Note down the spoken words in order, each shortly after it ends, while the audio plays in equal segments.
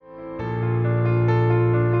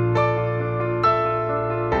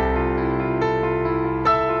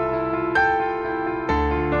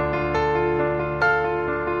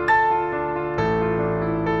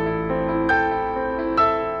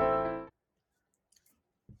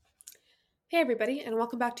Hey everybody, and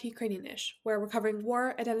welcome back to Ukrainian-ish, where we're covering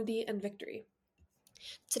war, identity, and victory.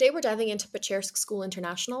 Today we're diving into Pechersk School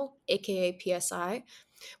International, aka PSI,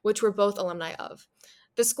 which we're both alumni of.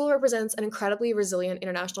 The school represents an incredibly resilient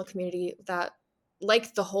international community that,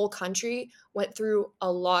 like the whole country, went through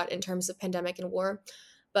a lot in terms of pandemic and war,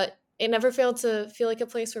 but it never failed to feel like a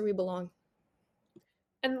place where we belong.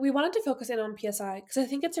 And we wanted to focus in on PSI because I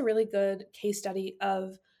think it's a really good case study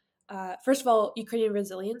of, first of all, Ukrainian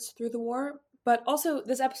resilience through the war, but also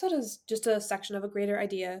this episode is just a section of a greater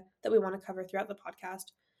idea that we want to cover throughout the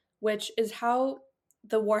podcast, which is how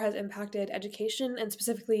the war has impacted education and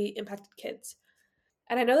specifically impacted kids.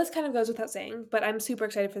 And I know this kind of goes without saying, but I'm super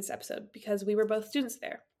excited for this episode because we were both students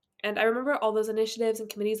there. And I remember all those initiatives and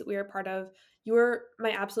committees that we were a part of. You were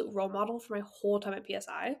my absolute role model for my whole time at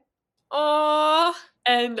PSI. Aww.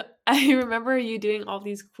 And I remember you doing all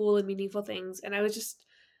these cool and meaningful things. And I was just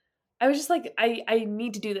like, I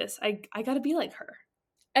need to do this. I gotta be like her.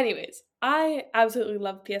 Anyways, I absolutely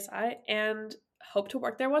love PSI and hope to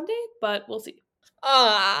work there one day, but we'll see.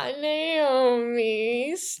 Ah,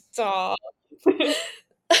 Naomi, stop.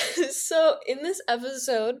 So, in this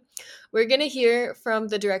episode, we're going to hear from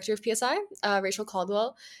the director of PSI, Rachel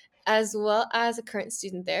Caldwell, as well as a current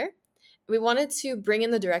student there. We wanted to bring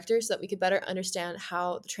in the director so that we could better understand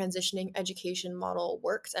how the transitioning education model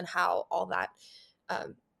works and how all that,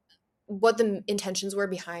 what the intentions were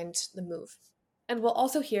behind the move. And we'll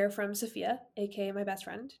also hear from Sofia, aka my best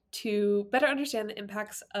friend, to better understand the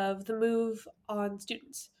impacts of the move on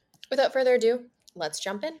students. Without further ado, let's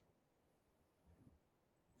jump in.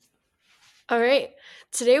 All right.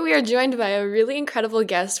 Today we are joined by a really incredible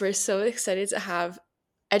guest. We're so excited to have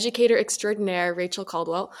educator extraordinaire Rachel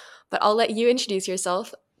Caldwell. But I'll let you introduce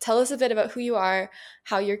yourself. Tell us a bit about who you are,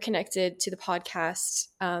 how you're connected to the podcast,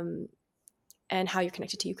 and how you're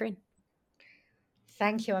connected to Ukraine.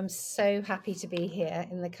 Thank you. I'm so happy to be here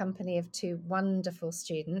in the company of two wonderful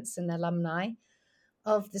students and alumni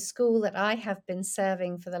of the school that I have been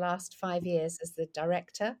serving for the last 5 years as the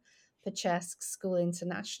director, Pechersk School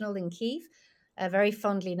International in Kyiv, very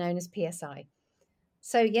fondly known as PSI.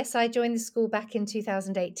 So, yes, I joined the school back in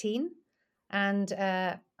 2018 and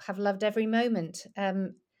have loved every moment,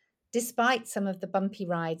 despite some of the bumpy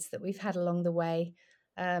rides that we've had along the way,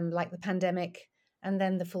 like the pandemic and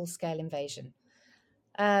then the full-scale invasion.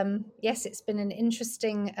 Yes, it's been an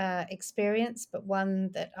interesting experience, but one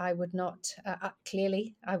that I would not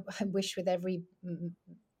clearly. I wish with every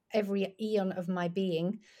eon of my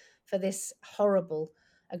being for this horrible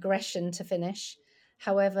aggression to finish.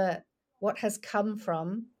 However, what has come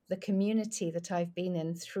from the community that I've been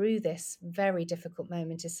in through this very difficult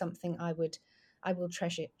moment is something I will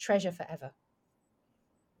treasure forever.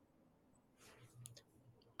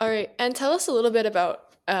 All right. And tell us a little bit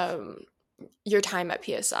about your time at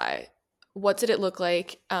PSI. What did it look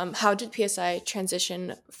like? How did PSI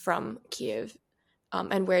transition from Kiev?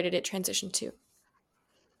 And where did it transition to?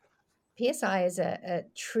 PSI is a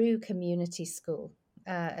true community school,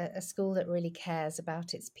 a school that really cares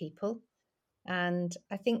about its people. And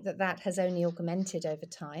I think that has only augmented over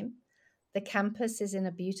time. The campus is in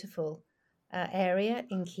a beautiful area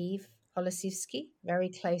in Kyiv, Holosivsky, very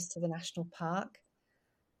close to the national park.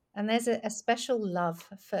 And there's a special love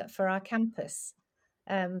for our campus.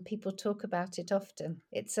 People talk about it often.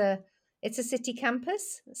 It's a city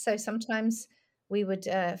campus, so sometimes we would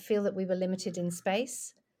feel that we were limited in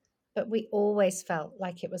space, but we always felt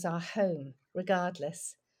like it was our home,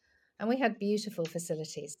 regardless. And we had beautiful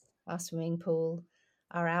facilities, our swimming pool,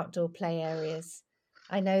 our outdoor play areas.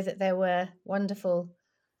 I know that there were wonderful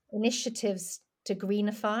initiatives to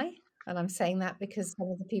greenify, and I'm saying that because some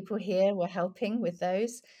of the people here were helping with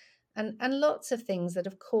those. And lots of things that,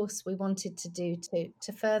 of course, we wanted to do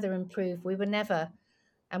to further improve. We were never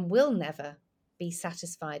and will never be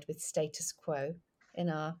satisfied with status quo in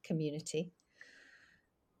our community.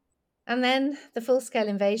 And then the full-scale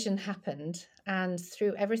invasion happened and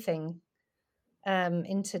threw everything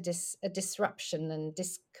into a disruption and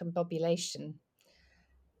discombobulation.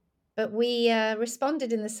 But we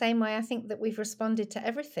responded in the same way I think that we've responded to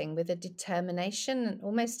everything, with a determination and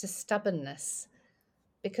almost a stubbornness,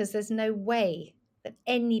 because there's no way that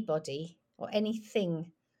anybody or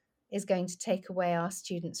anything is going to take away our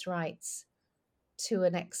students' rights to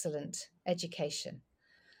an excellent education.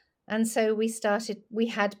 And so we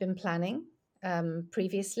had been planning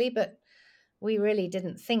previously, but we really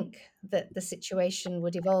didn't think that the situation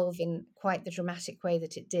would evolve in quite the dramatic way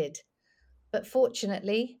that it did. But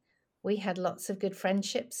fortunately, we had lots of good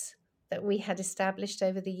friendships that we had established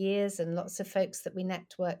over the years and lots of folks that we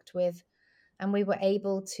networked with. And we were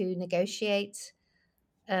able to negotiate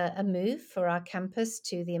a move for our campus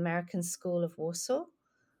to the American School of Warsaw,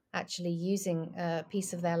 actually using a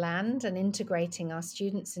piece of their land and integrating our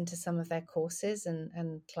students into some of their courses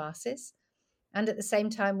and classes. And at the same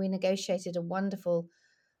time, we negotiated a wonderful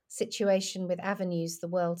situation with Avenues, the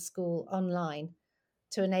World School Online,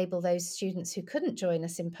 to enable those students who couldn't join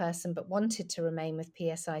us in person but wanted to remain with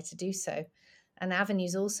PSI to do so. And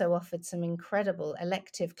Avenues also offered some incredible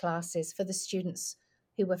elective classes for the students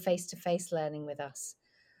who were face-to-face learning with us.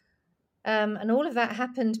 And all of that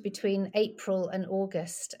happened between April and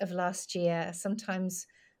August of last year. Sometimes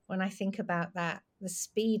when I think about that, the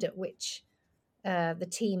speed at which the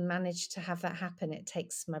team managed to have that happen, it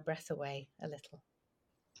takes my breath away a little.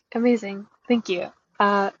 Amazing. Thank you.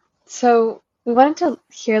 So we wanted to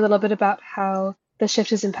hear a little bit about how the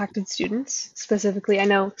shift has impacted students. Specifically, I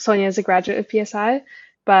know Sonia is a graduate of PSI,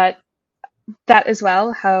 but that as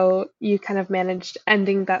well, how you kind of managed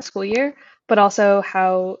ending that school year, but also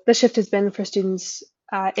how the shift has been for students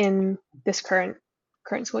in this current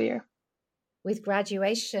school year. With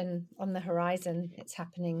graduation on the horizon, it's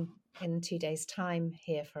happening in 2 days' time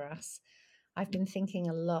here for us. I've been thinking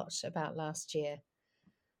a lot about last year.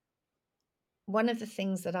 One of the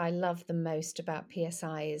things that I love the most about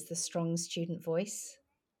PSI is the strong student voice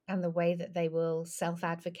and the way that they will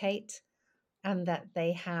self-advocate, and that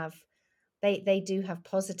they do have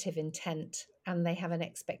positive intent, and they have an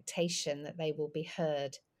expectation that they will be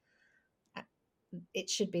heard. It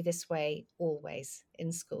should be this way always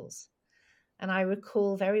in schools. And I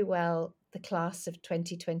recall very well the class of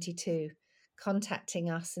 2022 contacting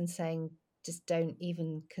us and saying, just don't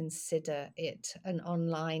even consider it an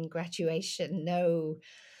online graduation. No.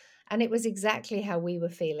 And it was exactly how we were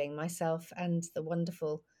feeling, myself and the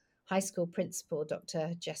wonderful high school principal,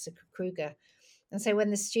 Dr. Jessica Kruger. And so when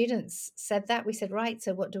the students said that, we said, right,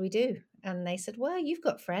 so what do we do? And they said, well, you've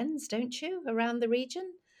got friends, don't you, around the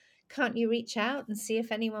region? Can't you reach out and see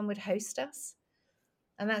if anyone would host us?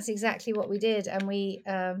 And that's exactly what we did. And we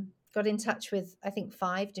got in touch with, I think,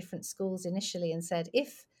 5 different schools initially and said,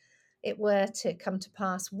 if it were to come to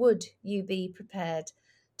pass, would you be prepared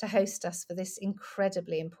to host us for this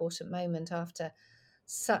incredibly important moment after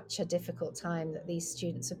such a difficult time that these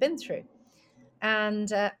students have been through?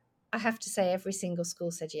 And I have to say, every single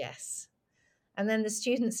school said yes. And then the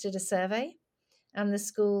students did a survey, and the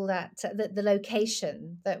school the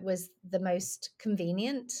location that was the most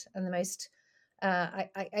convenient and the most,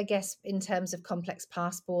 I guess, in terms of complex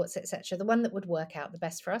passports, etc., the one that would work out the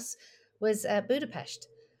best for us was Budapest.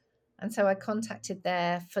 And so I contacted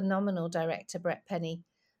their phenomenal director, Brett Penny.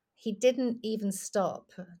 He didn't even stop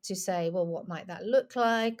to say, well, what might that look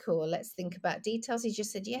like? Or let's think about details. He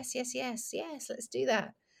just said, yes, yes, yes, yes, let's do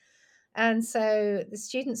that. And so the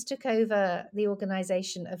students took over the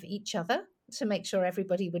organization of each other to make sure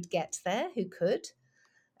everybody would get there who could.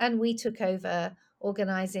 And we took over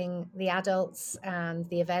organizing the adults and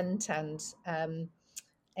the event and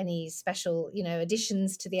any special,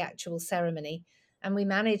 additions to the actual ceremony. And we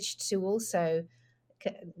managed to also,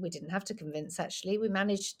 we didn't have to convince, actually, we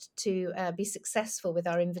managed to be successful with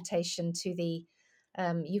our invitation to the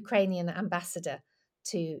Ukrainian ambassador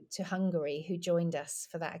to Hungary, who joined us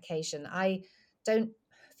for that occasion. I don't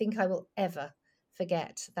think I will ever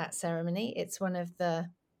forget that ceremony. It's one of the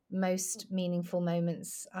most meaningful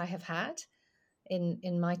moments I have had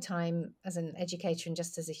in my time as an educator and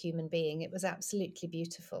just as a human being. It was absolutely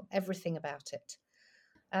beautiful, everything about it.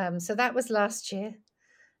 So that was last year.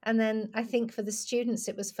 And then I think for the students,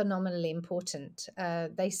 it was phenomenally important.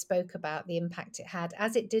 They spoke about the impact it had,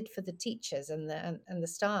 as it did for the teachers and the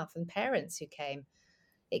staff and parents who came.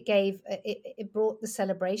 It brought the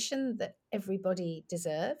celebration that everybody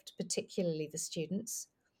deserved, particularly the students.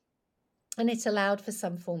 And it allowed for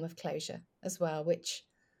some form of closure as well, which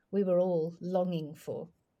we were all longing for.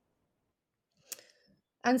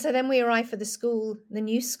 And so then we arrived for the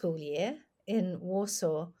new school year in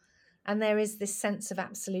Warsaw. And there is this sense of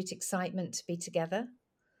absolute excitement to be together.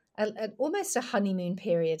 Almost a honeymoon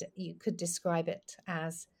period, you could describe it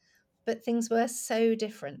as. But things were so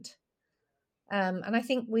different. And I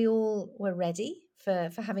think we all were ready for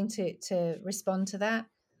having to respond to that.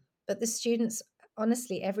 But the students,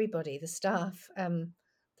 honestly, everybody, the staff,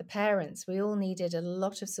 the parents, we all needed a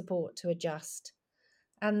lot of support to adjust.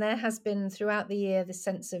 And there has been throughout the year this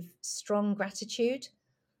sense of strong gratitude,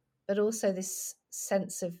 but also this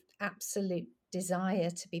sense of absolute desire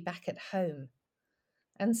to be back at home.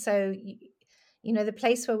 And so, the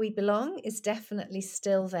place where we belong is definitely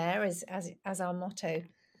still there, as our motto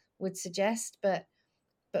would suggest, but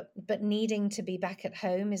needing to be back at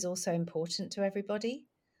home is also important to everybody.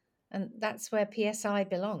 And that's where PSI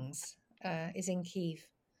belongs, is in Kyiv.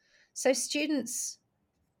 So students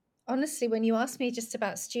honestly, when you ask me just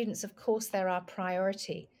about students, of course they're our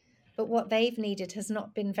priority, but what they've needed has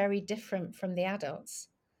not been very different from the adults.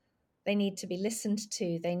 They need to be listened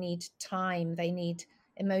to, they need time, they need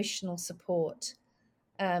emotional support,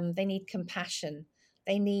 they need compassion,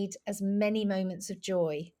 they need as many moments of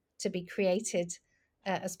joy to be created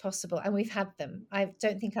as possible. And we've had them. I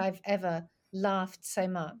don't think I've ever laughed so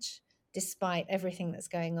much despite everything that's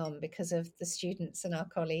going on because of the students and our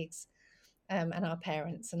colleagues and our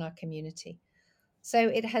parents and our community. So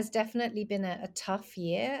it has definitely been a tough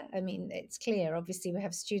year. I mean, it's clear, obviously, we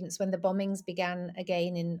have students. When the bombings began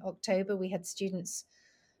again in October, we had students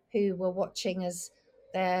who were watching as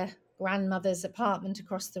their grandmother's apartment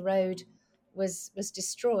across the road was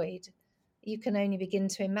destroyed. You can only begin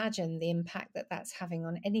to imagine the impact that that's having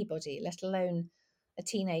on anybody, let alone a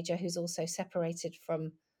teenager who's also separated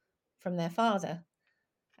from their father.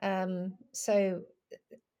 So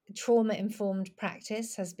trauma-informed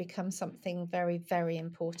practice has become something very, very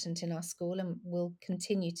important in our school and will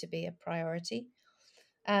continue to be a priority.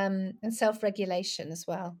 And self-regulation as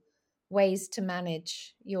well, ways to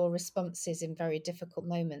manage your responses in very difficult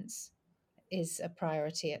moments is a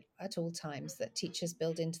priority at all times that teachers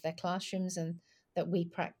build into their classrooms and that we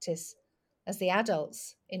practice as the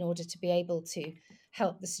adults in order to be able to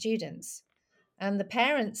help the students. And the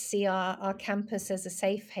parents see our campus as a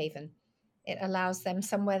safe haven. It allows them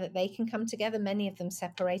somewhere that they can come together, many of them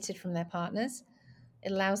separated from their partners.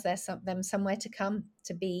 It allows them somewhere to come,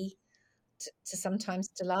 to be, to sometimes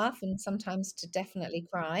to laugh and sometimes to definitely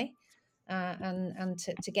cry, and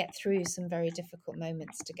to get through some very difficult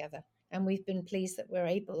moments together. And we've been pleased that we're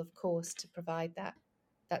able, of course, to provide that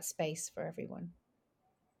space for everyone.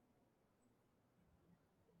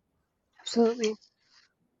 Absolutely.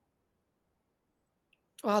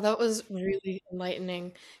 Wow, that was really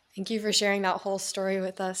enlightening. Thank you for sharing that whole story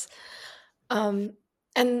with us. Um,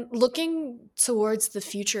 and looking towards the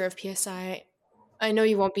future of I know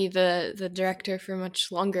you won't be the director for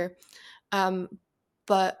much longer, um,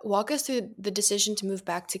 but walk us through the decision to move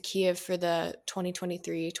back to Kiev for the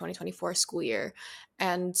 2023-2024 school year,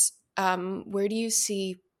 and where do you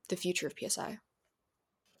see the future of PSI?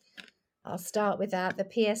 I'll start with that.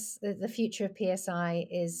 The future of PSI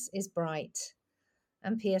is bright,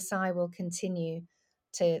 and PSI will continue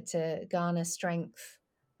to garner strength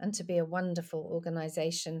and to be a wonderful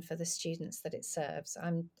organization for the students that it serves.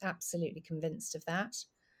 I'm absolutely convinced of that.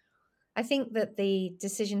 I think that the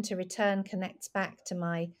decision to return connects back to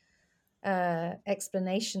my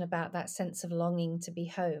explanation about that sense of longing to be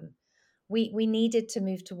home. We needed to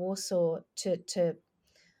move to Warsaw to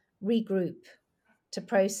regroup, to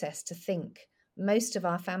process, to think. Most of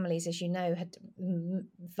our families, as you know,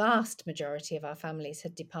 vast majority of our families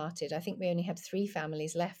had departed. I think we only had 3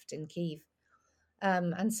 families left in Kyiv.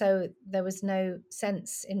 And so there was no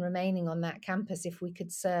sense in remaining on that campus if we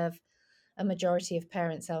could serve a majority of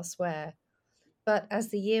parents elsewhere. But as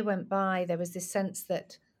the year went by, there was this sense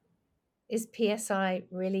that, is PSI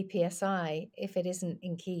really PSI if it isn't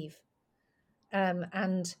in Kyiv?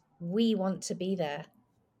 And we want to be there,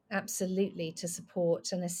 absolutely, to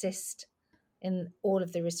support and assist in all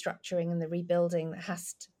of the restructuring and the rebuilding that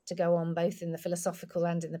has to go on, both in the philosophical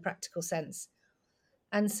and in the practical sense.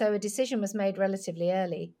 And so a decision was made relatively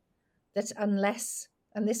early that unless,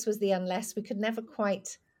 and this was the unless, we could never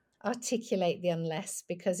quite articulate the unless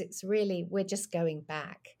because it's really, we're just going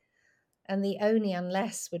back. And the only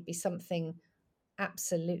unless would be something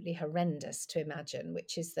absolutely horrendous to imagine,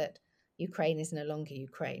 which is that Ukraine is no longer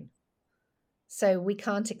Ukraine. So we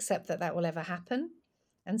can't accept that that will ever happen.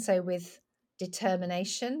 And so with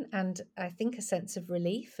determination and I think a sense of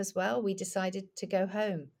relief as well, we decided to go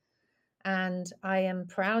home. And I am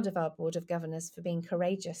proud of our Board of Governors for being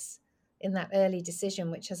courageous in that early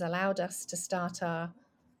decision, which has allowed us to start our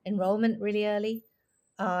enrollment really early,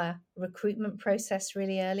 our recruitment process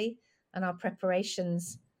really early, and our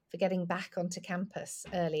preparations for getting back onto campus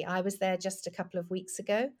early. I was there just a couple of weeks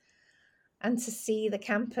ago, and to see the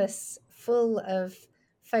campus full of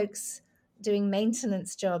folks doing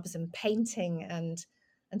maintenance jobs and painting and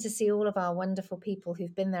to see all of our wonderful people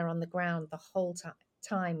who've been there on the ground the whole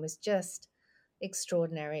time was just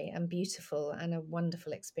extraordinary and beautiful and a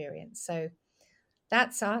wonderful experience. So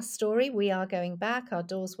that's our story. We are going back. Our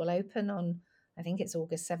doors will open on, I think it's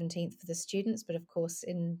August 17th for the students, but of course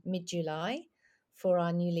in mid-July for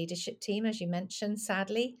our new leadership team, as you mentioned,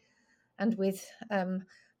 sadly. And with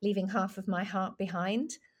leaving half of my heart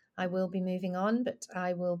behind, I will be moving on, but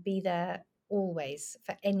I will be there always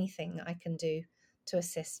for anything I can do to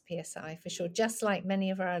assist PSI for sure, just like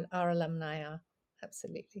many of our alumni are.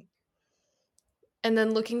 Absolutely. And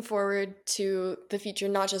then looking forward to the future,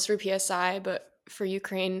 not just for PSI, but for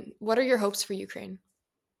Ukraine. What are your hopes for Ukraine?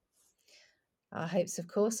 Our hopes, of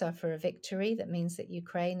course, are for a victory. That means that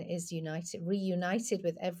Ukraine is reunited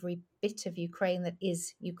with every bit of Ukraine that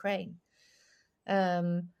is Ukraine,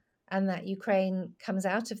 and that Ukraine comes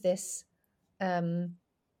out of this um,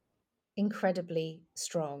 incredibly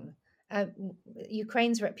strong. Uh,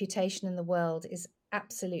 Ukraine's reputation in the world is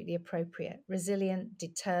absolutely appropriate: resilient,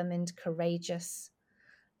 determined, courageous.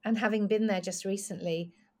 And having been there just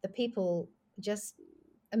recently, the people just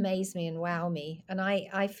amaze me and wow me. And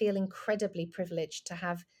I feel incredibly privileged to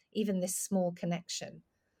have even this small connection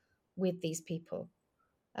with these people.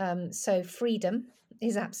 So freedom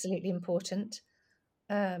is absolutely important.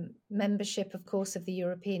 Membership, of course, of the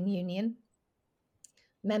European Union,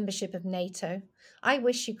 membership of NATO. I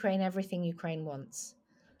wish Ukraine everything Ukraine wants.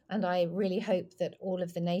 And I really hope that all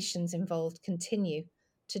of the nations involved continue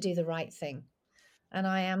to do the right thing. And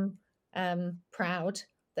I am proud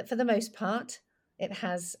that for the most part, it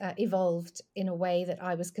has evolved in a way that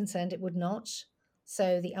I was concerned it would not.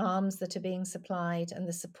 So the arms that are being supplied and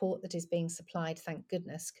the support that is being supplied, thank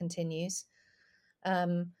goodness, continues.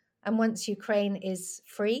 And once Ukraine is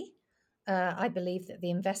free, I believe that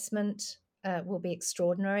the investment will be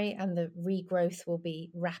extraordinary and the regrowth will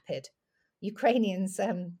be rapid. Ukrainians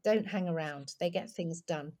don't hang around, they get things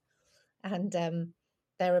done. And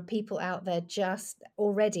there are people out there just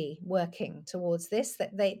already working towards this,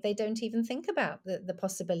 that they don't even think about the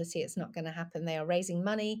possibility it's not going to happen. They are raising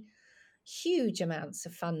money. Huge amounts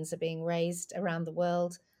of funds are being raised around the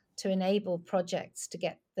world to enable projects to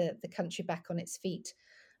get the country back on its feet.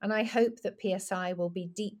 And I hope that PSI will be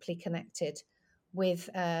deeply connected with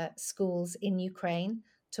schools in Ukraine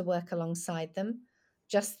to work alongside them.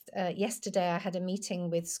 Just yesterday, I had a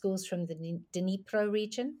meeting with schools from the Dnipro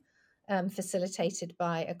region, facilitated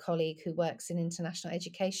by a colleague who works in international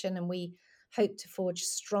education. And we hope to forge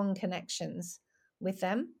strong connections with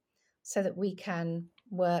them so that we can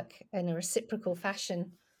work in a reciprocal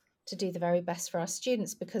fashion to do the very best for our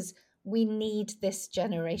students, because we need this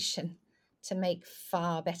generation to make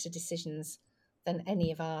far better decisions than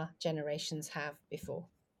any of our generations have before.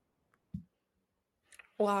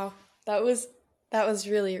 Wow, that was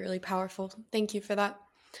really, really powerful. Thank you for that.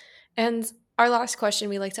 And our last question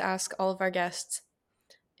we like to ask all of our guests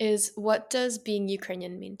is, what does being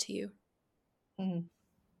Ukrainian mean to you? Mm.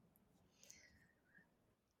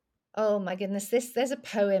 Oh my goodness, there's a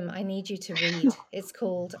poem I need you to read. It's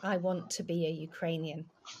called I Want to Be a Ukrainian,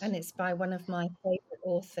 and it's by one of my favorite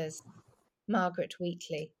authors, Margaret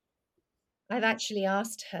Wheatley. I've actually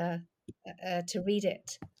asked her to read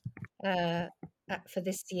it for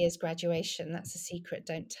this year's graduation. That's a secret,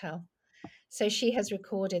 don't tell. So she has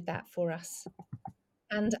recorded that for us.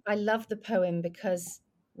 And I love the poem because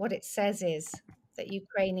what it says is that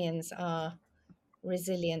Ukrainians are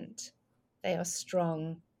resilient, they are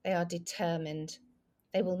strong, they are determined,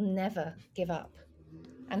 they will never give up.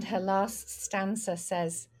 And her last stanza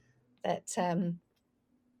says that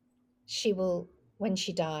she will, when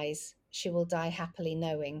she dies, she will die happily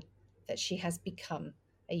knowing that she has become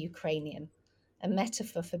a Ukrainian, a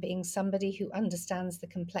metaphor for being somebody who understands the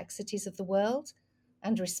complexities of the world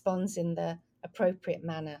and responds in the appropriate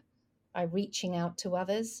manner by reaching out to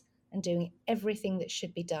others and doing everything that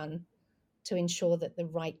should be done to ensure that the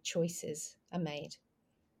right choices are made.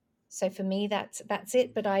 So for me, that's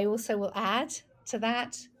it. But I also will add to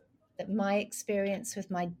that my experience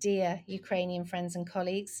with my dear Ukrainian friends and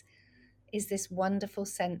colleagues is this wonderful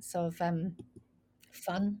sense of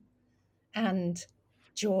fun and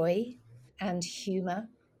joy and humor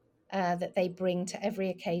that they bring to every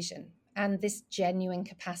occasion, and this genuine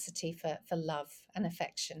capacity for love and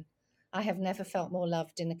affection. I have never felt more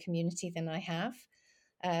loved in a community than I have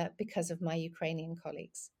because of my Ukrainian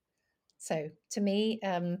colleagues. So to me,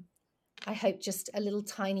 I hope just a little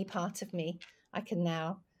tiny part of me I can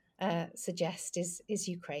now suggest is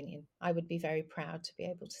Ukrainian. I would be very proud to be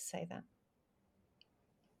able to say that.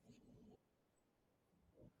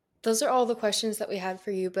 Those are all the questions that we had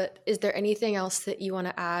for you, but is there anything else that you want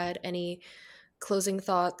to add? Any closing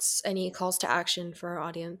thoughts, any calls to action for our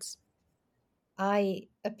audience? I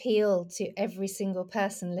appeal to every single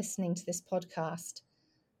person listening to this podcast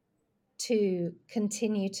to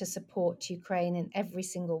continue to support Ukraine in every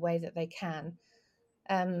single way that they can.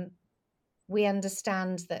 We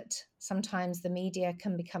understand that sometimes the media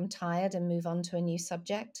can become tired and move on to a new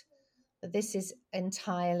subject, but this is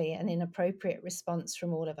entirely an inappropriate response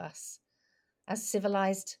from all of us. As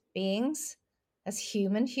civilized beings, as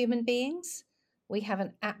human beings, we have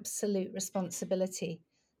an absolute responsibility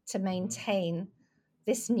to maintain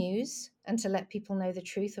this news and to let people know the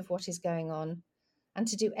truth of what is going on, and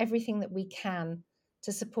to do everything that we can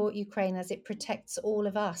to support Ukraine as it protects all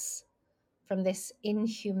of us from this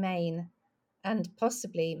inhumane and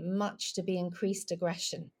possibly much to be increased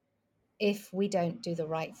aggression if we don't do the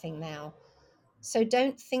right thing now. So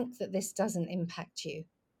don't think that this doesn't impact you.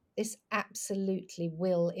 This absolutely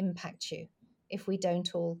will impact you if we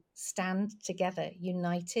don't all stand together,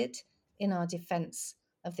 united in our defense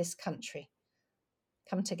of this country.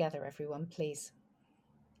 Come together, everyone, please.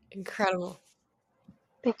 Incredible.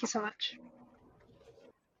 Thank you so much.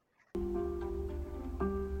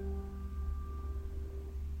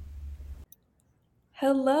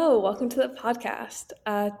 Hello, welcome to the podcast.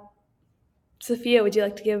 Sophia, would you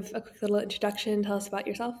like to give a quick little introduction? Tell us about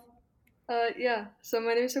yourself. Yeah, so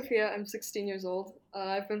my name is Sofia. I'm 16 years old.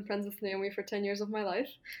 I've been friends with Naomi for 10 years of my life.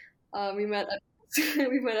 We met at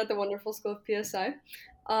we met at the wonderful school of PSI.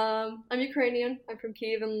 I'm Ukrainian. I'm from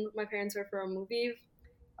Kyiv, and my parents are from Lviv.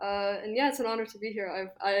 And yeah, it's an honor to be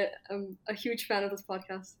here. I am a huge fan of this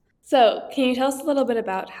podcast. So, can you tell us a little bit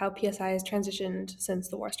about how PSI has transitioned since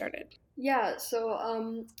the war started? Yeah, so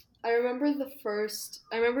I remember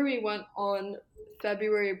I remember we went on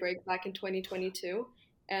February break back in 2022,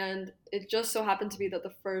 and it just so happened to be that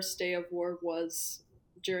the first day of war was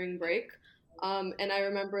during break. And I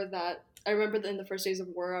remember that in the first days of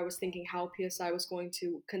war, I was thinking how PSI was going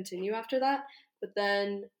to continue after that, but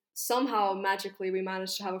then somehow magically we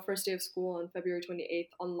managed to have a first day of school on February 28th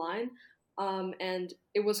online. And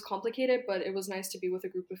it was complicated, but it was nice to be with a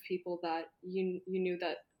group of people that you knew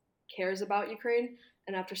that cares about Ukraine.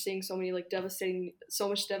 And after seeing so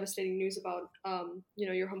much devastating news about,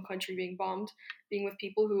 your home country being bombed, being with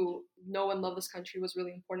people who know and love this country was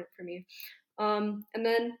really important for me. And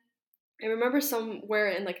then I remember somewhere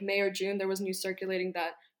in like May or June, there was news circulating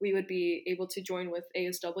that we would be able to join with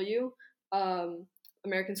ASW, um,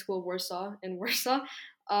 American School of Warsaw in Warsaw.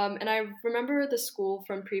 And I remember the school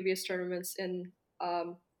from previous tournaments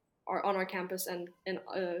um, on our campus and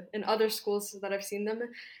in other schools that I've seen them.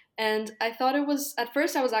 And I thought it was, at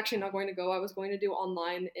first, I was actually not going to go. I was going to do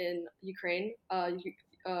online in Ukraine,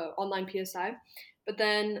 online PSI. But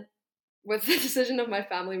then with the decision of my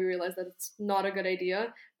family, we realized that it's not a good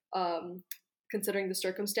idea, um, considering the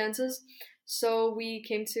circumstances. So we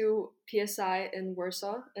came to PSI in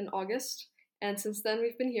Warsaw in August, and since then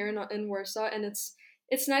we've been here in Warsaw, and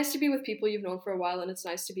it's nice to be with people you've known for a while, and it's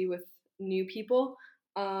nice to be with new people.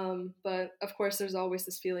 But of course, there's always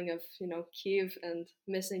this feeling of Kyiv and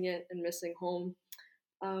missing it and missing home.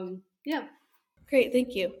 Yeah. Great,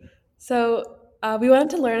 thank you. So, we wanted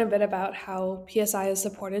to learn a bit about how PSI has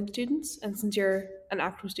supported students, and since you're an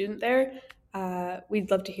actual student there,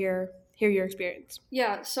 we'd love to hear your experience.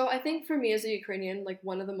 Yeah, so I think for me as a Ukrainian, like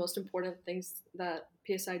one of the most important things that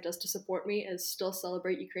PSI does to support me is still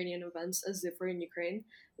celebrate Ukrainian events as if we're in Ukraine,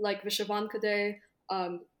 like Vyshyvanka Day,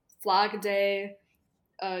 Flag Day,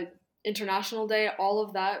 uh, International Day, all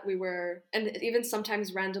of that. And even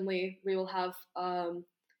sometimes randomly we will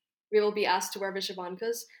be asked to wear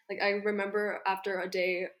Vyshyvankas. Like I remember after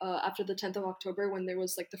the 10th of October when there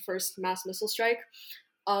was like the first mass missile strike,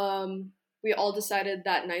 we all decided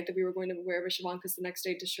that night that we were going to wear Vyshyvankas the next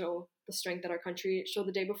day to show the strength that our country showed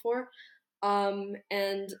the day before.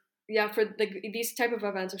 And yeah, these type of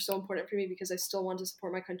events are so important for me because I still want to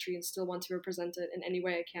support my country and still want to represent it in any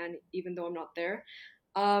way I can, even though I'm not there.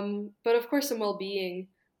 But of course, some well-being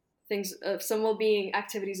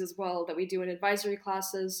activities as well that we do in advisory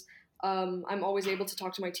classes. I'm always able to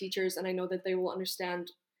talk to my teachers, and I know that they will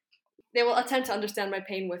understand. They will attempt to understand my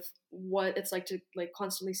pain with what it's like to like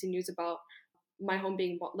constantly see news about my home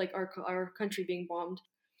being like our country being bombed.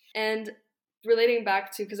 And relating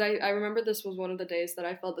back to, because I remember this was one of the days that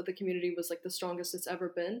I felt that the community was like the strongest it's ever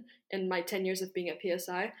been in my 10 years of being at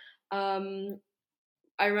PSI.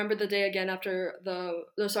 I remember the day again after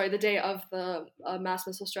the day of the mass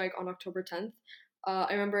missile strike on October 10th.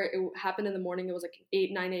 I remember it happened in the morning. It was like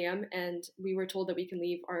 9 a.m. and we were told that we can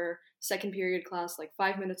leave our second period class like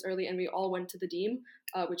 5 minutes early, and we all went to the Deem,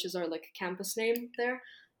 which is our like campus name there,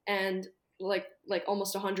 and like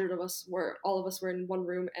almost 100 of us all of us were in one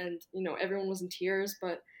room, and everyone was in tears,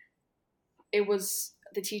 but it was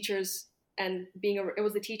the teachers it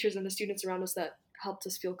was the teachers and the students around us that helped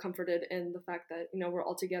us feel comforted in the fact that we're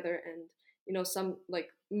all together, and some like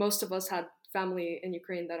most of us had family in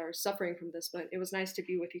Ukraine that are suffering from this, but it was nice to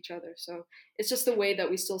be with each other. So it's just the way that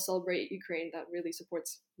we still celebrate Ukraine that really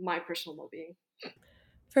supports my personal well-being.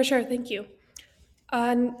 For sure, thank you.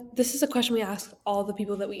 And this is a question we ask all the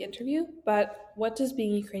people that we interview, but what does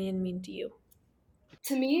being Ukrainian mean to you?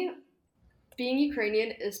 To me, being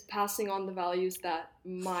Ukrainian is passing on the values that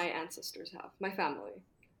my ancestors have, my family.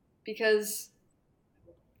 Because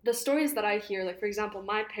the stories that I hear, like for example,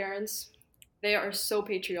 my parents they are so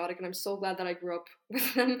patriotic, and I'm so glad that I grew up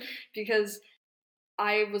with them because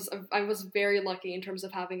I was very lucky in terms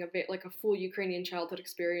of having like a full Ukrainian childhood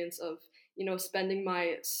experience of spending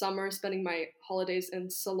my summer, spending my holidays in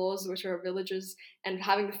selos, which are villages, and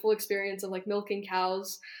having the full experience of like milking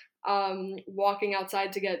cows, walking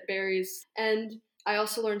outside to get berries, and I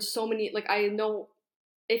also learned so many. Like I know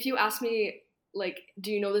if you ask me like,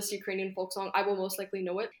 do you know this Ukrainian folk song? I will most likely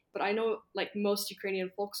know it, but I know like most Ukrainian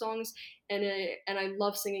folk songs, and I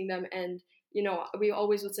love singing them. And we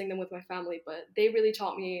always would sing them with my family, but they really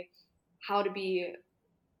taught me how to be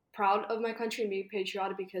proud of my country and be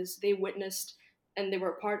patriotic because they witnessed and they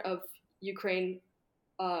were a part of Ukraine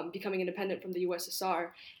becoming independent from the USSR.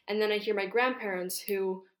 And then I hear my grandparents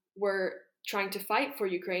who were trying to fight for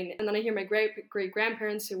Ukraine. And then I hear my great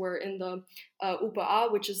grandparents who were in the UPA,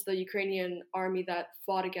 which is the Ukrainian army that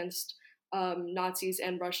fought against Nazis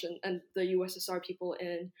and Russian and the USSR people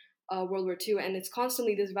in World War II. And it's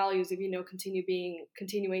constantly these values of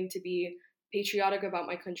continuing to be patriotic about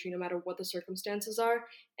my country no matter what the circumstances are,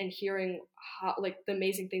 and hearing how like the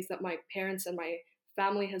amazing things that my parents and my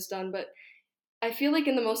family has done. But I feel like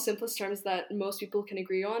in the most simplest terms that most people can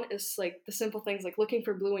agree on is like the simple things like looking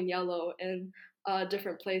for blue and yellow in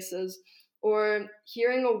different places, or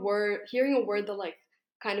hearing a word that like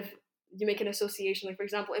kind of you make an association. Like for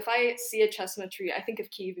example, if I see a chestnut tree, I think of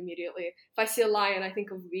Kiev immediately. If I see a lion, I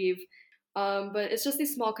think of Lviv. But it's just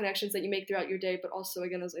these small connections that you make throughout your day, but also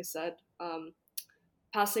again, as I said,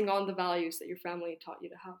 passing on the values that your family taught you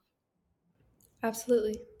to have.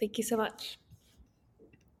 Absolutely. Thank you so much.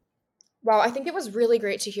 Wow, I think it was really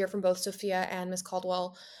great to hear from both Sophia and Miss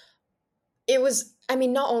Caldwell. It was, I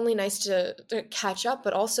mean, not only nice to catch up,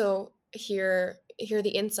 but also hear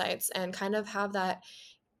the insights and kind of have that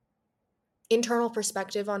internal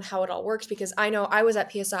perspective on how it all works, because I know I was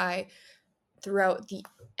at PSI throughout the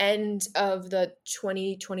end of the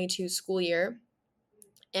 2022 school year,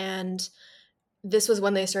 and this was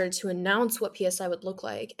when they started to announce what PSI would look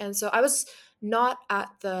like. And so I was not at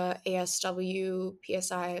the ASW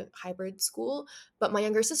PSI hybrid school, but my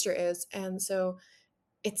younger sister is. And so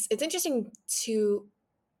it's interesting to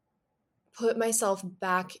put myself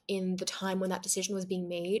back in the time when that decision was being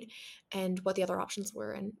made and what the other options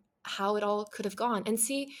were and how it all could have gone, and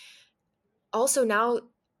see also now,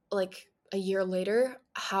 like a year later,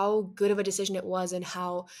 how good of a decision it was and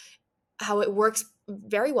how it works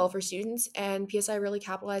very well for students. And PSI really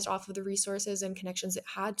capitalized off of the resources and connections it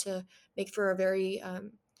had to make for a very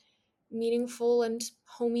meaningful and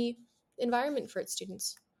homey environment for its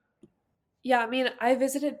students. Yeah, I mean, I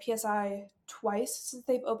visited PSI twice since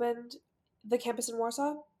they've opened the campus in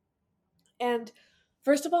Warsaw. And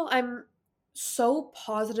first of all, I'm so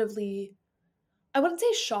positively, I wouldn't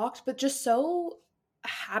say shocked, but just so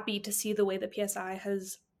happy to see the way that PSI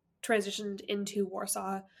has transitioned into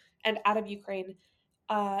Warsaw and out of Ukraine.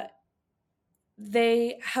 Uh,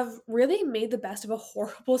 they have really made the best of a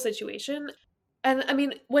horrible situation. And I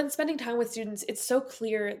mean, when spending time with students, it's so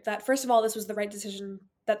clear that first of all, this was the right decision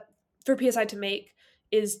that for PSI to make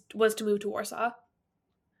was to move to Warsaw.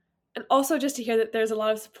 And also just to hear that there's a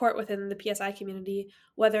lot of support within the PSI community,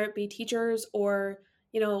 whether it be teachers or,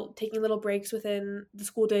 taking little breaks within the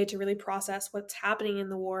school day to really process what's happening in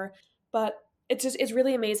the war. But it's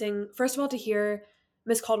really amazing, first of all, to hear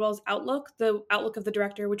Miss Caldwell's outlook, the outlook of the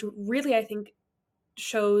director, which really I think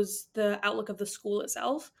shows the outlook of the school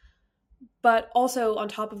itself. But also on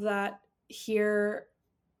top of that, hear,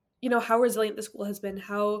 how resilient the school has been,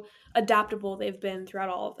 how adaptable they've been throughout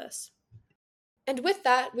all of this. And with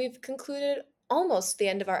that, we've concluded almost the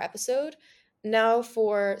end of our episode. Now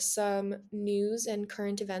for some news and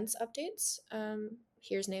current events updates.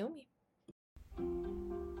 Here's Naomi.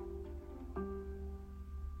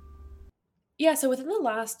 Yeah, so within the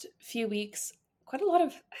last few weeks, quite a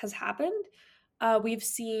lot has happened. We've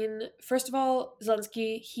seen, first of all,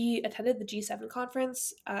 Zelensky, he attended the G7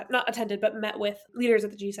 conference, not attended, but met with leaders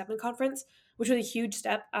at the G7 conference, which was a huge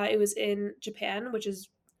step. It was in Japan, which is,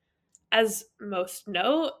 as most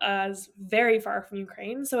know, is very far from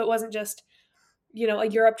Ukraine. So it wasn't just, a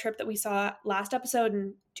Europe trip that we saw last episode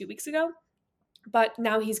and 2 weeks ago, but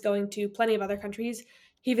now he's going to plenty of other countries.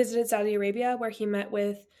 He visited Saudi Arabia, where he met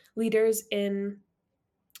with leaders in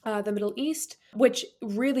the Middle East, which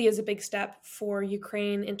really is a big step for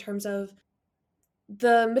Ukraine in terms of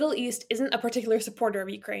the Middle East isn't a particular supporter of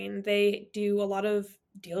Ukraine. They do a lot of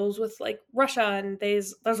deals with like Russia, and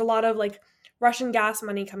there's a lot of like Russian gas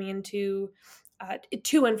money coming into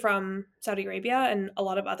to and from Saudi Arabia and a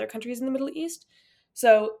lot of other countries in the Middle East.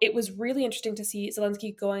 So it was really interesting to see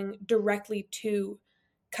Zelensky going directly to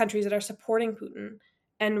countries that are supporting Putin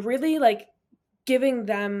and really like giving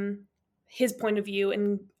them his point of view.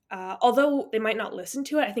 And although they might not listen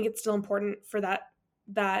to it, I think it's still important for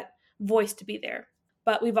that voice to be there.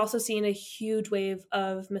 But we've also seen a huge wave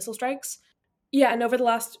of missile strikes. Yeah, and over the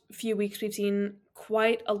last few weeks, we've seen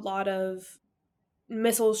quite a lot of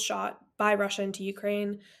missiles shot by Russia into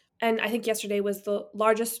Ukraine. And I think yesterday was the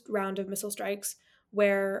largest round of missile strikes,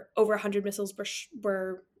 where over 100 missiles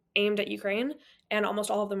were aimed at Ukraine, and almost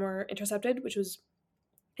all of them were intercepted, which is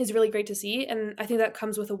really great to see. And I think that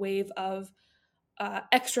comes with a wave of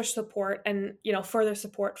extra support and further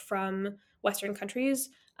support from Western countries.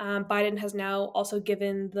 Biden has now also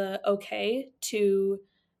given the okay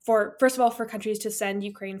for first of all for countries to send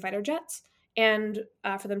Ukraine fighter jets, and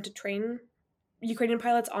for them to train Ukrainian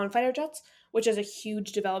pilots on fighter jets, which is a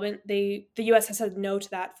huge development. The U.S. has said no to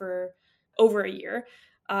that for over a year.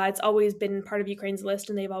 It's always been part of Ukraine's list,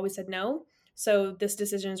 and they've always said no. So this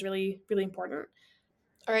decision is really, really important.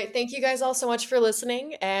 All right. Thank you guys all so much for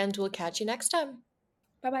listening, and we'll catch you next time.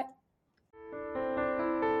 Bye-bye.